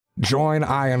Join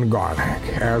Ian Garlic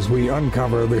as we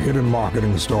uncover the hidden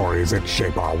marketing stories that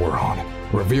shape our world,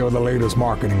 reveal the latest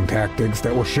marketing tactics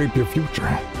that will shape your future,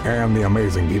 and the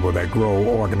amazing people that grow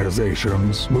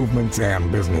organizations, movements,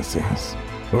 and businesses.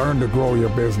 Learn to grow your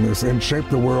business and shape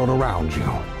the world around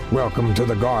you. Welcome to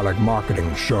the Garlic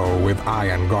Marketing Show with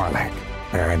Ian Garlic.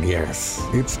 And yes,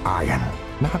 it's Ian,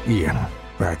 not Ian.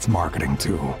 That's marketing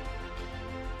too.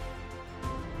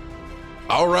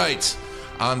 All right.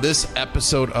 On this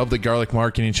episode of the Garlic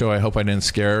Marketing Show, I hope I didn't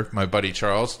scare my buddy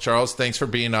Charles. Charles, thanks for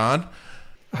being on.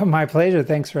 Oh, my pleasure.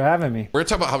 Thanks for having me. We're going to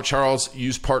talk about how Charles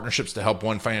used partnerships to help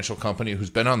one financial company who's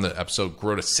been on the episode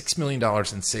grow to $6 million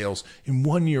in sales in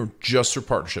 1 year just through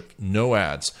partnership, no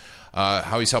ads.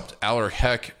 How he's helped Alaric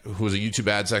Heck, who is a YouTube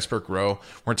ads expert, grow.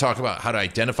 We're going to talk about how to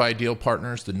identify ideal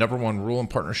partners, the number one rule in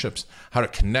partnerships, how to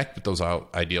connect with those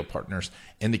ideal partners,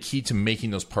 and the key to making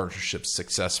those partnerships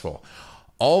successful.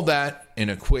 All that in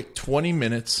a quick 20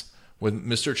 minutes with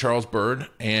Mr. Charles Bird.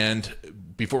 And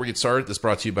before we get started, this is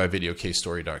brought to you by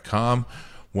VideoCaseStory.com.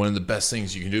 One of the best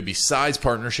things you can do besides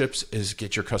partnerships is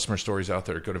get your customer stories out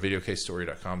there. Go to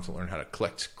VideoCaseStory.com to learn how to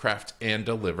collect, craft, and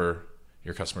deliver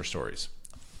your customer stories.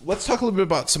 Let's talk a little bit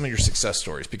about some of your success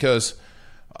stories, because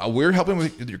we're helping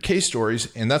with your case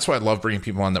stories. And that's why I love bringing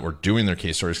people on that were doing their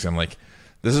case stories, because I'm like,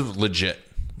 this is legit,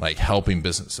 like helping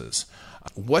businesses.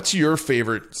 What's your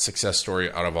favorite success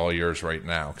story out of all yours right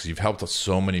now? Because you've helped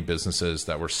so many businesses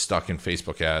that were stuck in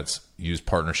Facebook ads use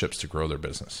partnerships to grow their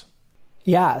business.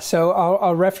 Yeah, so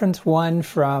I'll reference one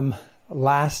from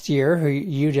last year who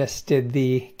you just did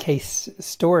the case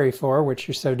story for, which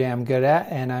you're so damn good at,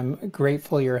 and I'm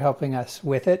grateful you're helping us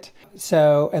with it.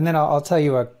 So, and then I'll tell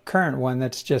you a current one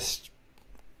that's just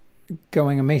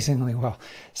going amazingly well.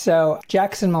 So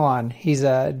Jackson Milan, he's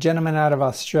a gentleman out of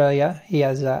Australia. He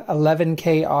has a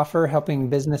 11K offer helping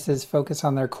businesses focus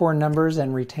on their core numbers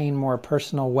and retain more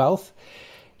personal wealth.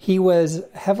 He was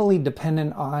heavily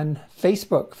dependent on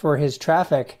Facebook for his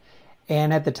traffic,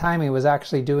 and at the time he was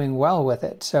actually doing well with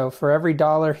it. So for every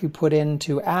dollar he put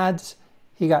into ads,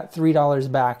 he got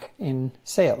 $3 back in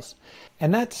sales.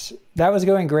 And that was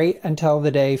going great until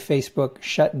the day Facebook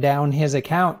shut down his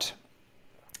account.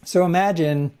 So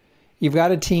imagine you've got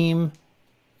a team,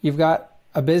 you've got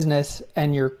a business,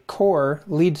 and your core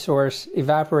lead source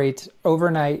evaporates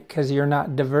overnight because you're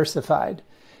not diversified.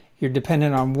 You're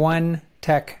dependent on one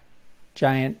tech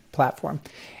giant platform.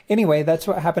 Anyway, that's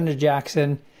what happened to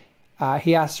Jackson.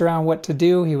 He asked around what to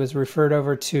do. He was referred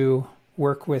over to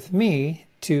work with me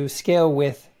to scale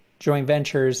with joint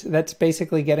ventures. That's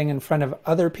basically getting in front of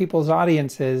other people's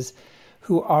audiences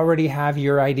who already have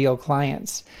your ideal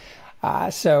clients.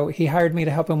 So he hired me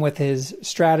to help him with his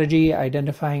strategy,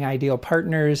 identifying ideal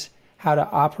partners, how to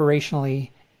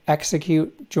operationally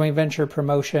execute joint venture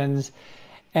promotions.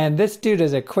 And this dude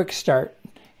is a quick start.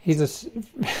 He's a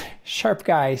sharp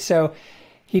guy. So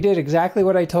he did exactly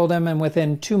what I told him. And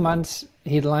within 2 months,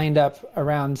 he'd lined up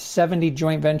around 70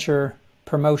 joint venture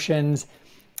promotions.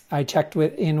 I checked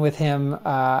in with him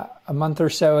a month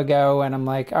or so ago, and I'm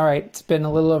like, all right, it's been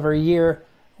a little over a year.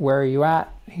 Where are you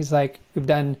at? He's like, we've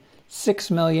done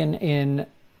 $6 million in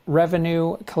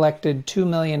revenue, collected $2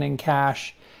 million in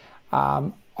cash,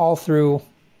 all through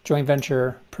joint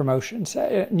venture promotions.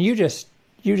 And you just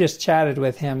chatted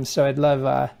with him, so I'd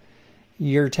love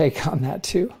your take on that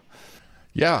too.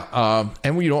 Yeah,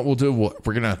 and you know what we'll do?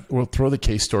 We'll throw the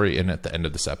case story in at the end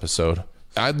of this episode.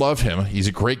 I love him. He's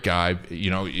a great guy.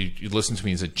 You know, you listen to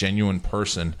me. He's a genuine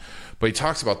person, but he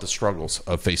talks about the struggles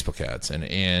of Facebook ads.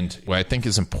 And what I think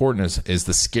is important is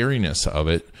the scariness of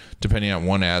it, depending on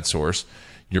one ad source.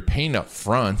 You're paying up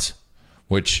front,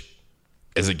 which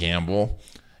is a gamble.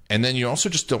 And then you also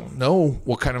just don't know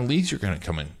what kind of leads you're going to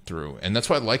come in through. And that's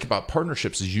what I like about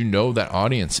partnerships is you know that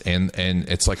audience, and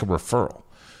it's like a referral.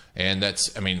 And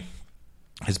that's, I mean,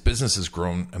 his business has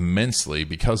grown immensely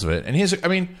because of it. And he has, I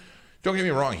mean, don't get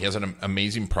me wrong, he has an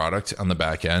amazing product on the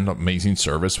back end, amazing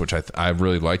service, which I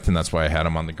really liked, and that's why I had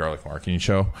him on the Garlic Marketing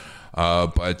Show.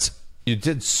 But you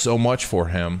did so much for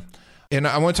him. And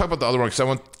I want to talk about the other one because I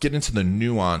want to get into the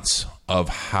nuance of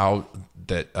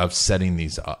of setting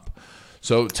these up.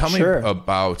 So tell me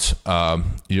about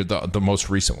the most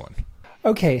recent one.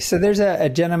 Okay, so there's a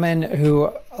gentleman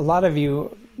who a lot of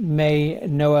you may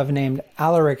know of named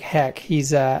Alaric Heck.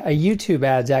 He's a YouTube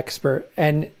ads expert,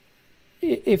 and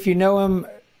if you know him,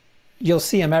 you'll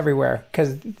see him everywhere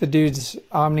because the dude's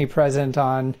omnipresent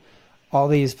on all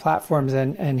these platforms,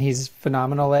 and he's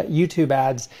phenomenal at YouTube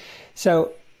ads.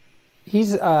 So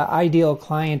he's an ideal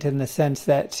client in the sense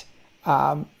that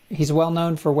he's well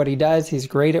known for what he does. He's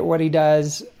great at what he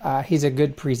does. He's a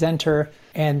good presenter,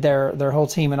 and their whole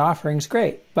team and offering's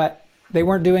great. But they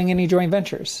weren't doing any joint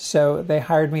ventures. So they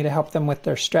hired me to help them with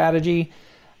their strategy,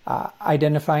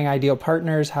 identifying ideal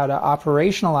partners, how to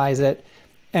operationalize it.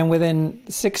 And within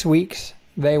 6 weeks,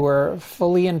 they were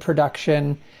fully in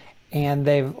production, and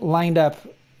they've lined up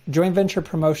joint venture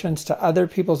promotions to other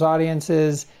people's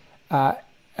audiences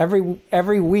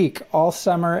every week, all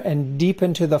summer and deep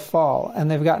into the fall. And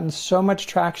they've gotten so much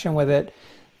traction with it.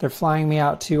 They're flying me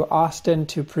out to Austin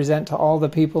to present to all the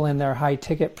people in their high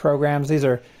ticket programs. These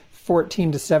are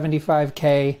 14 to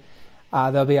 75K.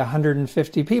 There'll be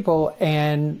 150 people.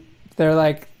 And they're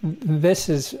like, this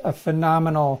is a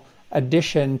phenomenal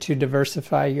addition to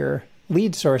diversify your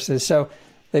lead sources. So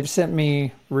they've sent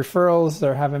me referrals.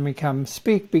 They're having me come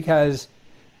speak because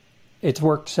it's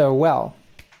worked so well.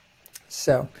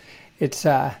 So it's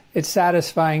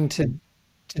satisfying to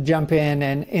jump in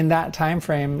and in that time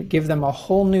frame give them a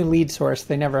whole new lead source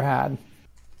they never had.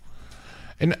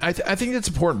 And I think that's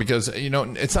important because,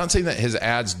 it's not saying that his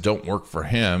ads don't work for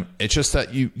him. It's just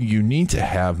that you need to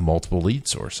have multiple lead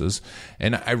sources.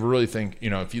 And I really think,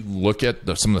 if you look at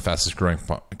some of the fastest growing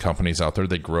companies out there,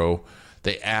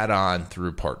 they add on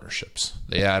through partnerships.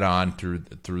 They add on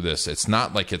through this. It's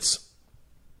not like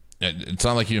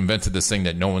you invented this thing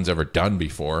that no one's ever done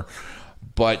before,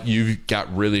 but you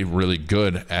got really, really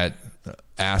good at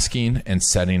asking and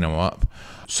setting them up.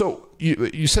 So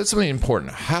you said something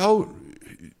important. How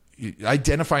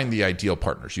identifying the ideal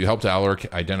partners. You helped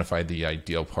Alaric identify the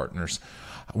ideal partners.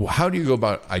 How do you go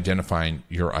about identifying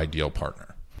your ideal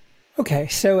partner? Okay,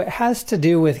 so it has to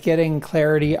do with getting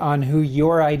clarity on who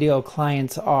your ideal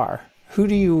clients are. Who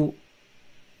do you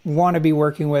want to be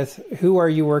working with? Who are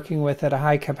you working with at a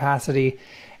high capacity?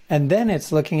 And then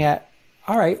it's looking at,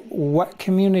 all right, what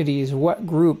communities, what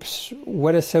groups,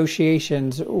 what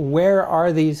associations, where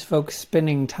are these folks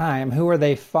spending time? Who are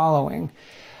they following?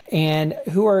 And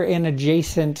who are in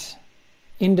adjacent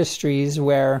industries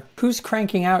who's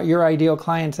cranking out your ideal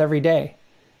clients every day?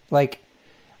 Like,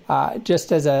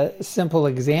 just as a simple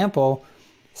example,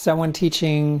 someone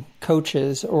teaching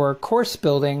coaches or course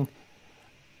building,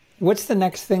 what's the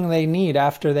next thing they need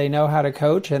after they know how to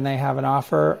coach and they have an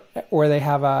offer or they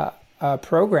have a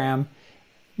program?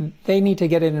 They need to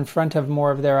get it in front of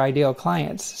more of their ideal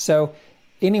clients. So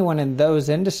anyone in those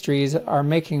industries are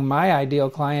making my ideal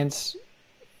clients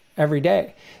every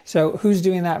day. So who's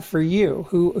doing that for you?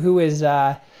 Who is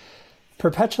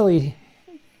perpetually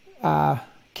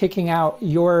kicking out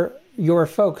your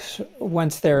folks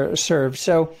once they're served?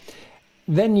 So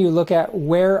then you look at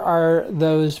where are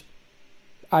those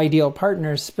ideal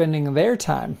partners spending their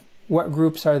time? What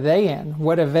groups are they in?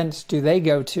 What events do they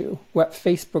go to? What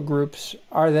Facebook groups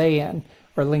are they in,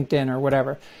 or LinkedIn or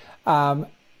whatever?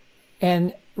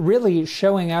 And really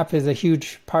showing up is a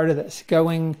huge part of this.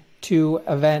 Going to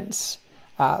events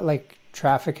like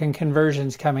Traffic and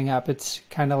Conversions coming up. It's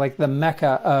kind of like the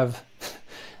mecca of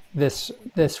this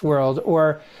world,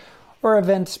 or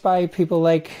events by people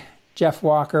like Jeff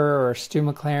Walker or Stu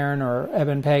McLaren or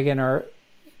Eben Pagan or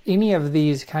any of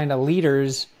these kind of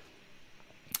leaders.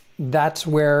 That's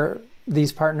where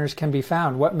these partners can be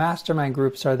found. What mastermind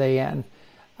groups are they in?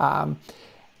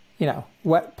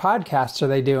 What podcasts are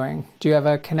they doing? Do you have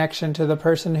a connection to the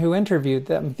person who interviewed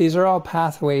them? These are all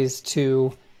pathways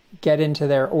to get into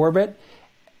their orbit.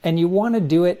 And you want to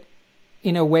do it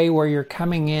in a way where you're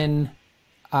coming in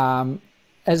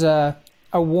as a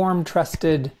warm,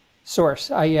 trusted source.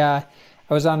 I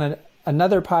was on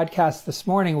another podcast this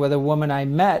morning with a woman I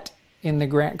met in the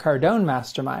Grant Cardone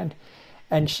Mastermind.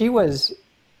 And she's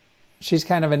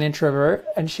kind of an introvert,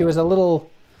 and she was a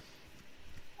little,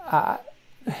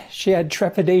 she had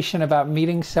trepidation about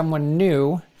meeting someone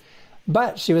new,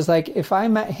 but she was like, if I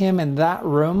met him in that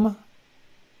room,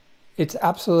 it's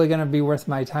absolutely going to be worth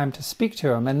my time to speak to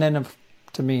him. And then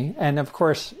to me, and of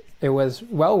course it was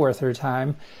well worth her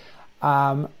time.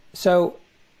 So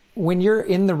when you're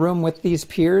in the room with these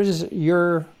peers,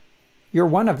 you're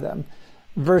one of them.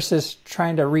 Versus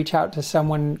trying to reach out to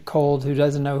someone cold who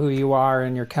doesn't know who you are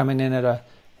and you're coming in at a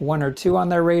 1 or 2 on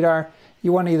their radar.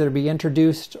 You want to either be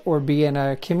introduced or be in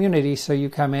a community, so you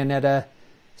come in at a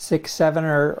 6, 7,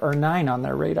 or 9 on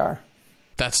their radar.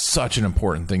 That's such an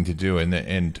important thing to do.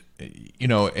 And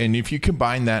if you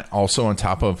combine that also on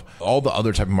top of all the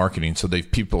other type of marketing, so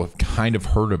people have kind of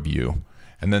heard of you,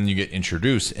 and then you get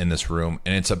introduced in this room,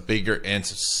 and it's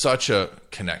such a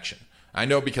connection. I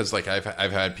know because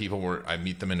I've had people where I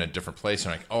meet them in a different place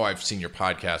and like, oh, I've seen your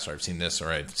podcast, or I've seen this,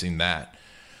 or I've seen that.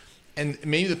 And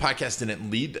maybe the podcast didn't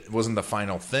lead, it wasn't the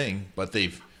final thing, but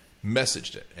they've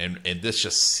messaged it. And this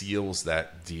just seals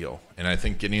that deal. And I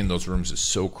think getting in those rooms is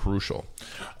so crucial.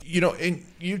 And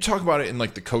you talk about it in the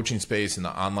coaching space and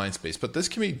the online space, but this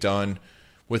can be done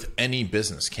with any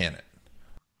business, can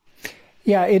it?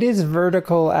 Yeah, it is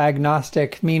vertical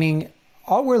agnostic, meaning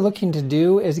all we're looking to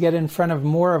do is get in front of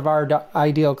more of our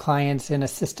ideal clients in a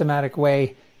systematic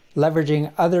way,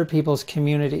 leveraging other people's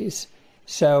communities.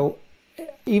 So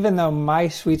even though my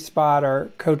sweet spot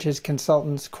are coaches,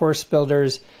 consultants, course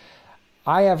builders,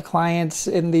 I have clients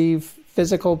in the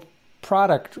physical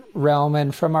product realm,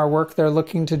 and from our work, they're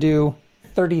looking to do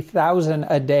 30,000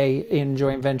 a day in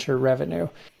joint venture revenue.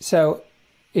 So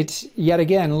it's yet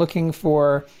again looking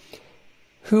for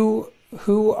who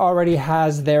already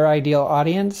has their ideal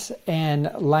audience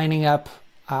and lining up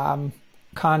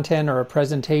content or a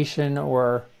presentation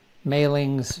or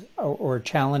mailings or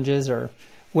challenges or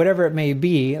whatever it may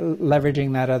be,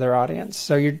 leveraging that other audience.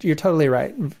 So you're totally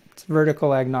right. It's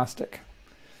vertical agnostic.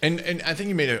 And I think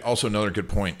you made also another good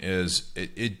point is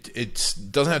it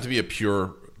doesn't have to be a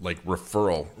pure like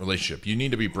referral relationship. You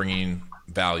need to be bringing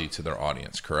value to their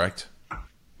audience, correct?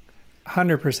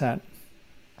 100%.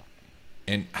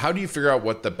 And how do you figure out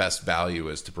what the best value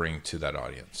is to bring to that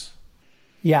audience?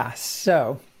 Yeah.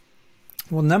 So,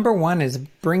 well, number one is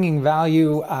bringing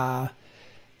value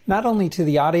not only to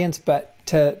the audience, but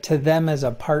to them as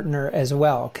a partner as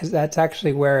well, because that's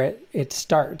actually where it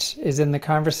starts, is in the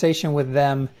conversation with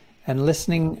them and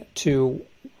listening to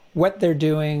what they're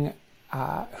doing,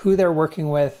 who they're working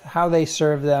with, how they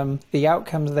serve them, the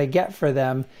outcomes they get for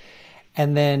them,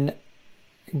 and then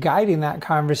guiding that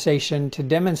conversation to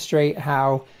demonstrate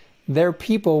how their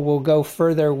people will go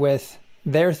further with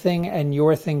their thing and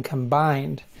your thing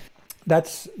combined.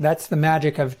 That's the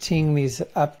magic of teeing these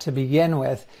up to begin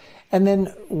with. And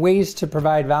then ways to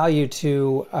provide value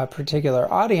to a particular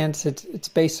audience, it's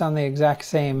based on the exact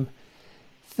same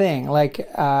thing. Like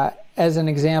as an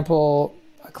example,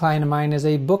 a client of mine is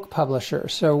a book publisher.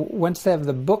 So once they have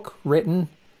the book written,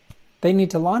 they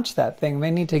need to launch that thing.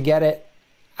 They need to get it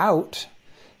out.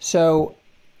 So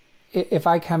if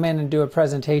I come in and do a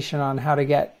presentation on how to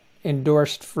get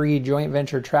endorsed free joint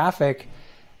venture traffic,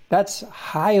 that's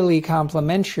highly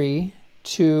complementary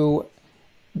to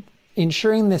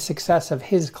ensuring the success of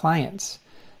his clients.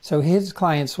 So his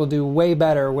clients will do way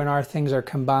better when our things are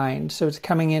combined. So it's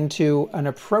coming into an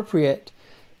appropriate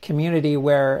community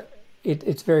where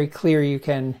it's very clear you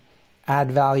can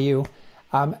add value.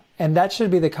 And that should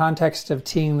be the context of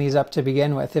teeing these up to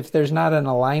begin with. If there's not an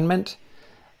alignment,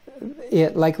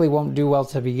 it likely won't do well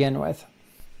to begin with.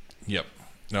 Yep.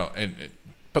 No,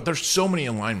 but there's so many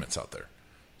alignments out there.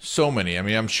 So many. I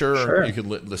mean, I'm sure you could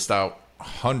list out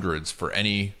hundreds for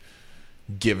any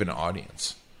given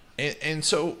audience. And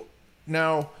so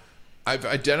now I've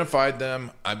identified them.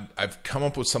 I've come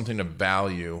up with something of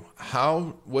value.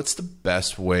 What's the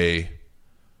best way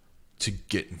to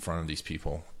get in front of these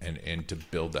people and to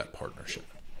build that partnership?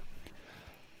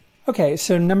 Okay,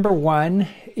 so number one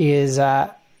is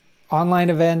online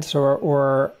events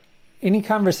or any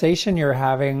conversation you're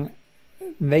having,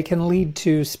 they can lead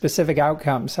to specific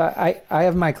outcomes. I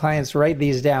have my clients write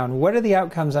these down. What are the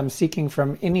outcomes I'm seeking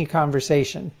from any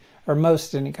conversation or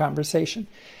most any conversation?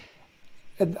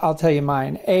 I'll tell you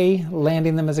mine. A,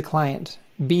 landing them as a client.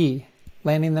 B,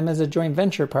 landing them as a joint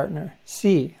venture partner.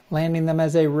 C, landing them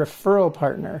as a referral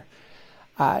partner.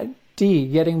 D,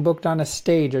 getting booked on a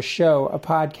stage, a show, a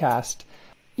podcast.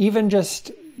 Even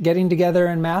just getting together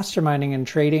and masterminding and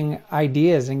trading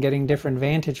ideas and getting different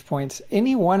vantage points.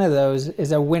 Any one of those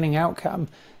is a winning outcome.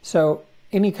 So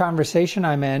any conversation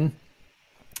I'm in,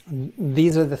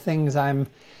 these are the things I'm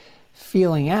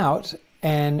feeling out.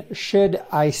 And should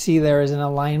I see there is an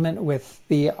alignment with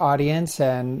the audience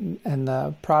and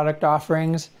the product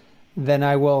offerings, then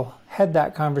I will head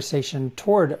that conversation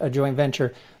toward a joint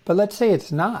venture. But let's say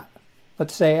it's not.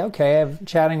 Let's say, okay, I'm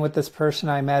chatting with this person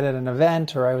I met at an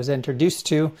event or I was introduced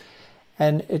to,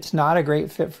 and it's not a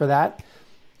great fit for that.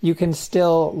 You can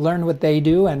still learn what they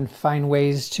do and find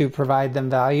ways to provide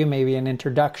them value, maybe an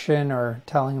introduction or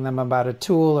telling them about a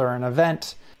tool or an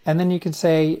event. And then you could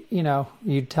say,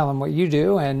 you tell them what you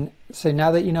do and say,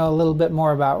 now that you know a little bit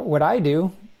more about what I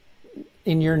do,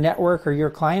 in your network or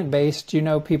your client base, do you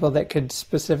know people that could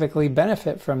specifically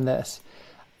benefit from this?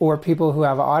 Or people who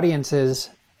have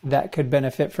audiences that could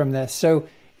benefit from this. So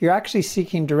you're actually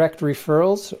seeking direct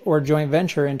referrals or joint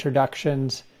venture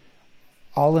introductions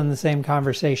all in the same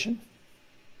conversation.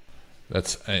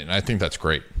 I think that's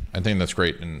great.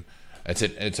 And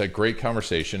it's a great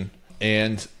conversation.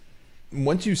 And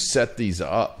once you set these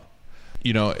up,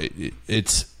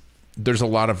 there's a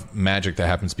lot of magic that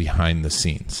happens behind the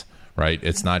scenes, right?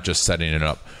 It's not just setting it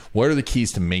up. What are the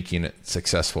keys to making it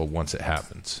successful once it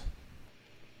happens?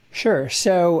 Sure.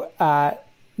 So,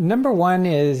 number one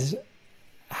is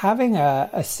having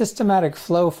a systematic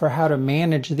flow for how to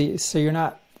manage these. So you're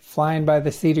not flying by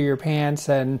the seat of your pants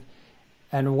and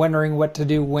wondering what to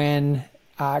do when,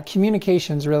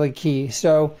 communication is really key.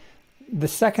 So the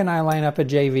second I line up a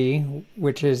JV,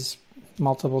 which is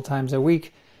multiple times a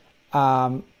week,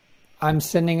 I'm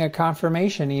sending a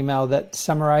confirmation email that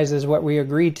summarizes what we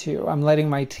agreed to. I'm letting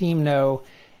my team know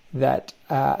that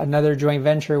another joint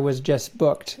venture was just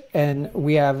booked, and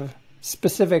we have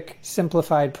specific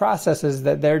simplified processes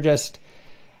that they're just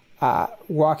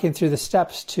walking through the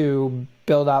steps to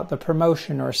build out the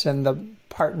promotion or send the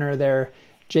partner their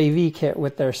JV kit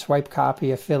with their swipe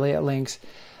copy affiliate links.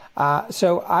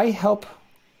 So I help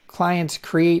clients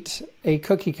create a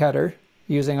cookie cutter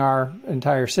using our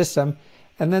entire system,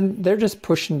 and then they're just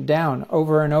pushing it down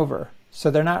over and over. So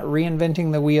they're not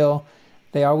reinventing the wheel.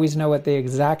 They always know what the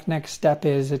exact next step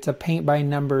is. It's a paint by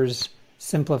numbers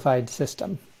simplified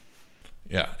system.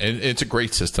 Yeah, it's a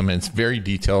great system. It's very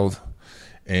detailed,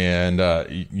 and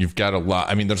you've got a lot.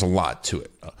 I mean, there's a lot to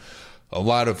it. A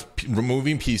lot of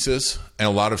removing pieces and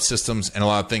a lot of systems and a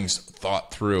lot of things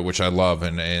thought through, which I love.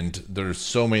 And there's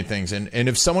so many things. And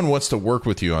if someone wants to work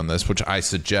with you on this, which I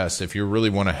suggest, if you really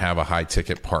want to have a high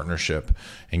ticket partnership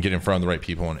and get in front of the right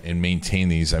people and maintain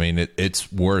these, I mean,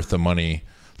 it's worth the money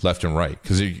left and right,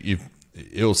 because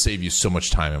it'll save you so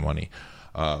much time and money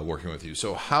working with you.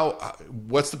 So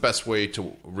what's the best way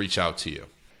to reach out to you?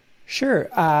 Sure.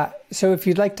 So if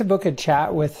you'd like to book a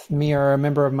chat with me or a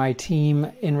member of my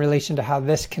team in relation to how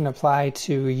this can apply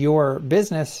to your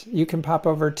business, you can pop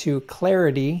over to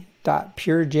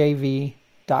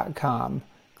clarity.purejv.com,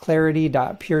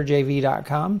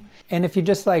 clarity.purejv.com. And if you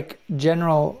just like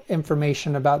general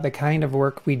information about the kind of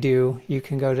work we do, you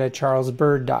can go to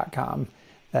charlesbyrd.com.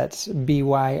 That's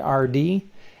BYRD.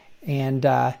 And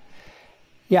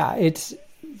it's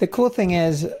the cool thing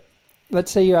is,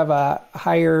 let's say you have a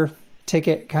higher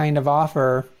ticket kind of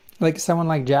offer, like someone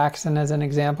like Jackson as an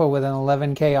example with an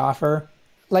 11K offer,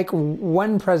 like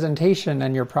one presentation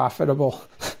and you're profitable.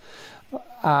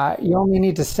 You only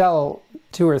need to sell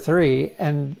 2 or 3,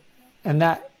 and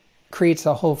that creates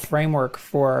a whole framework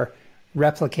for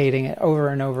replicating it over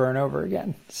and over and over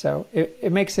again. So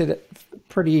it makes it a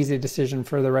pretty easy decision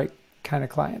for the right kind of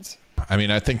clients. I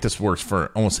mean, I think this works for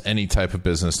almost any type of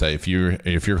business that if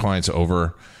your client's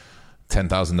over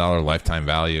 $10,000 lifetime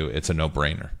value, it's a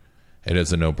no-brainer. It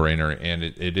is a no-brainer, and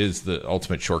it is the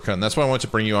ultimate shortcut. And that's why I want to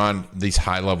bring you on these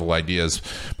high-level ideas.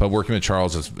 But working with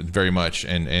Charles is very much,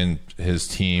 and his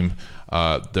team,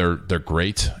 they're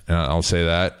great. I'll say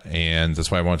that, and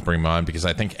that's why I wanted to bring him on, because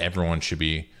I think every one of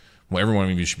you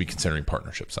should be considering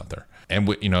partnerships out there. And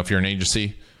if you're an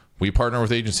agency, we partner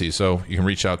with agencies, so you can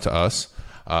reach out to us.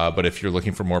 But if you're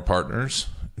looking for more partners,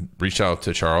 reach out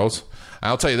to Charles.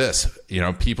 I'll tell you this,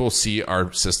 people see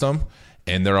our system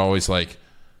and they're always like,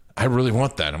 I really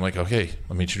want that. I'm like, okay,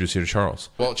 let me introduce you to Charles.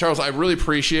 Well, Charles, I really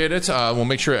appreciate it. We'll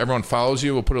make sure everyone follows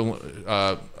you. We'll put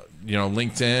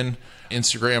LinkedIn,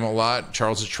 Instagram a lot.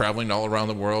 Charles is traveling all around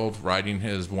the world, riding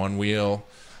his one wheel.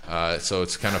 So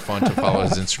it's kind of fun to follow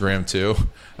his Instagram too.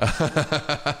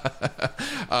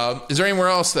 Is there anywhere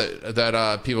else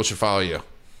that people should follow you?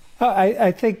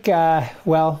 I think,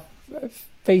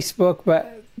 Facebook,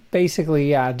 but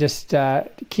basically, just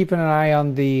keeping an eye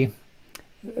on the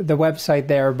website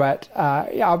there. But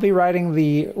I'll be riding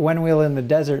the one wheel in the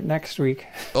desert next week.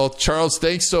 Well, Charles,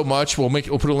 thanks so much. We'll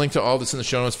put a link to all this in the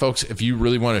show notes, folks. If you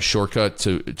really want a shortcut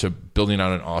to building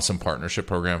out an awesome partnership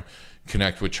program,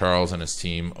 connect with Charles and his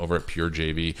team over at Pure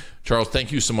JV. Charles,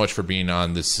 thank you so much for being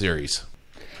on this series.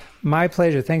 My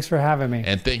pleasure. Thanks for having me.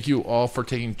 And thank you all for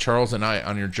taking Charles and I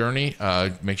on your journey.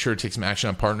 Make sure to take some action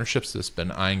on partnerships. This has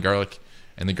been Ian Garlic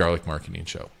and the Garlic Marketing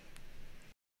Show.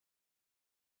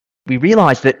 We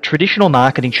realized that traditional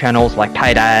marketing channels like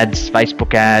paid ads,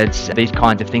 Facebook ads, these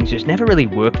kinds of things just never really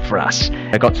worked for us.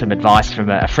 I got some advice from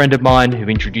a friend of mine who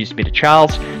introduced me to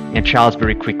Charles, and Charles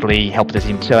very quickly helped us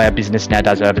in. So our business now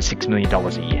does over $6 million a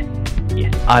year.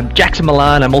 I'm Jackson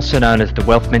Milan. I'm also known as the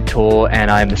Wealth Mentor,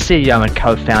 and I'm the CEO and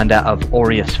co-founder of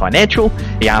Aureus Financial.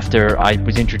 After I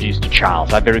was introduced to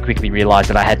Charles, I very quickly realized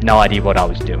that I had no idea what I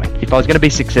was doing. If I was going to be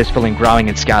successful in growing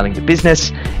and scaling the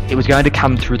business, it was going to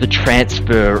come through the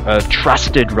transfer of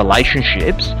trusted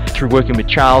relationships. Through working with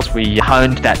Charles, we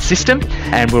honed that system,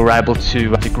 and we were able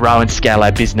to grow and scale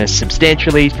our business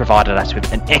substantially. It's provided us with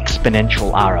an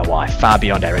exponential ROI, far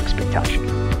beyond our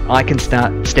expectations. I can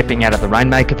start stepping out of the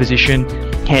rainmaker position,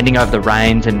 handing over the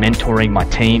reins and mentoring my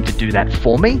team to do that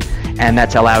for me, and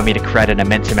that's allowing me to create an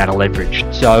immense amount of leverage.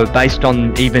 So based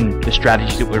on even the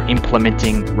strategies that we're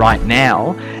implementing right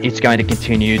now, it's going to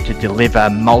continue to deliver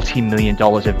multi-million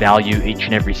dollars of value each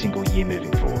and every single year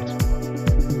moving forward.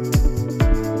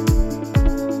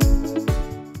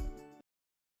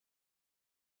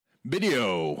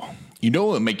 You know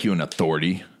it'll make you an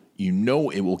authority. You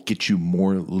know it will get you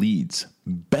more leads,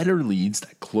 better leads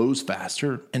that close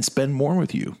faster and spend more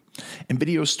with you. And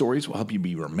video stories will help you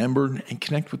be remembered and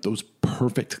connect with those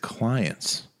perfect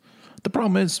clients. The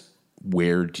problem is,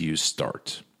 where do you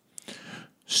start?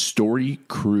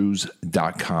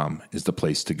 StoryCruise.com is the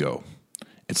place to go.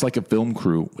 It's like a film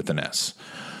crew with an S.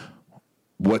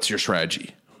 What's your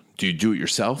strategy? Do you do it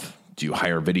yourself? Do you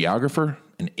hire a videographer,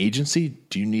 an agency?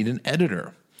 Do you need an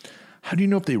editor? How do you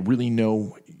know if they really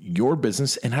know your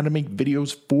business and how to make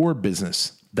videos for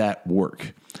business that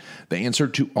work? The answer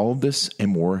to all of this and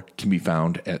more can be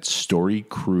found at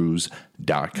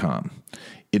StoryCruise.com.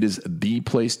 It is the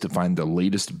place to find the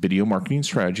latest video marketing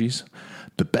strategies,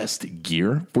 the best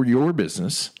gear for your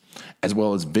business, as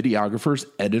well as videographers,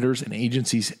 editors, and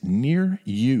agencies near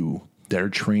you that are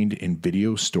trained in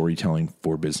video storytelling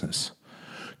for business.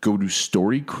 Go to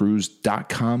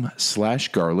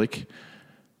StoryCruise.com/garlic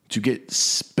to get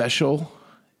special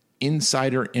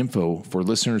insider info for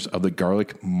listeners of the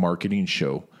Garlic Marketing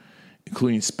Show,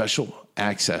 including special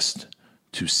access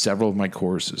to several of my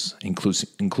courses,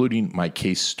 including my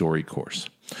case story course.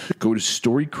 Go to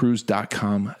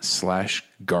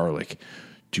StoryCruise.com/garlic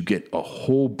to get a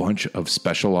whole bunch of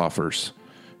special offers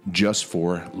just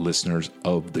for listeners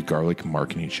of the Garlic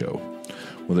Marketing Show.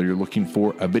 Whether you're looking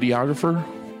for a videographer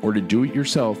or to do it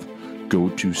yourself, go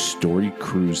to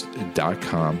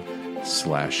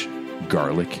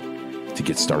StoryCruise.com/garlic to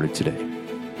get started today.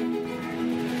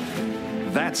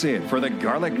 That's it for the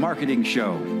Garlic Marketing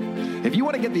Show. If you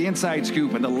want to get the inside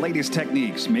scoop and the latest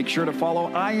techniques, make sure to follow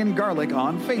Ian Garlic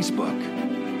on Facebook.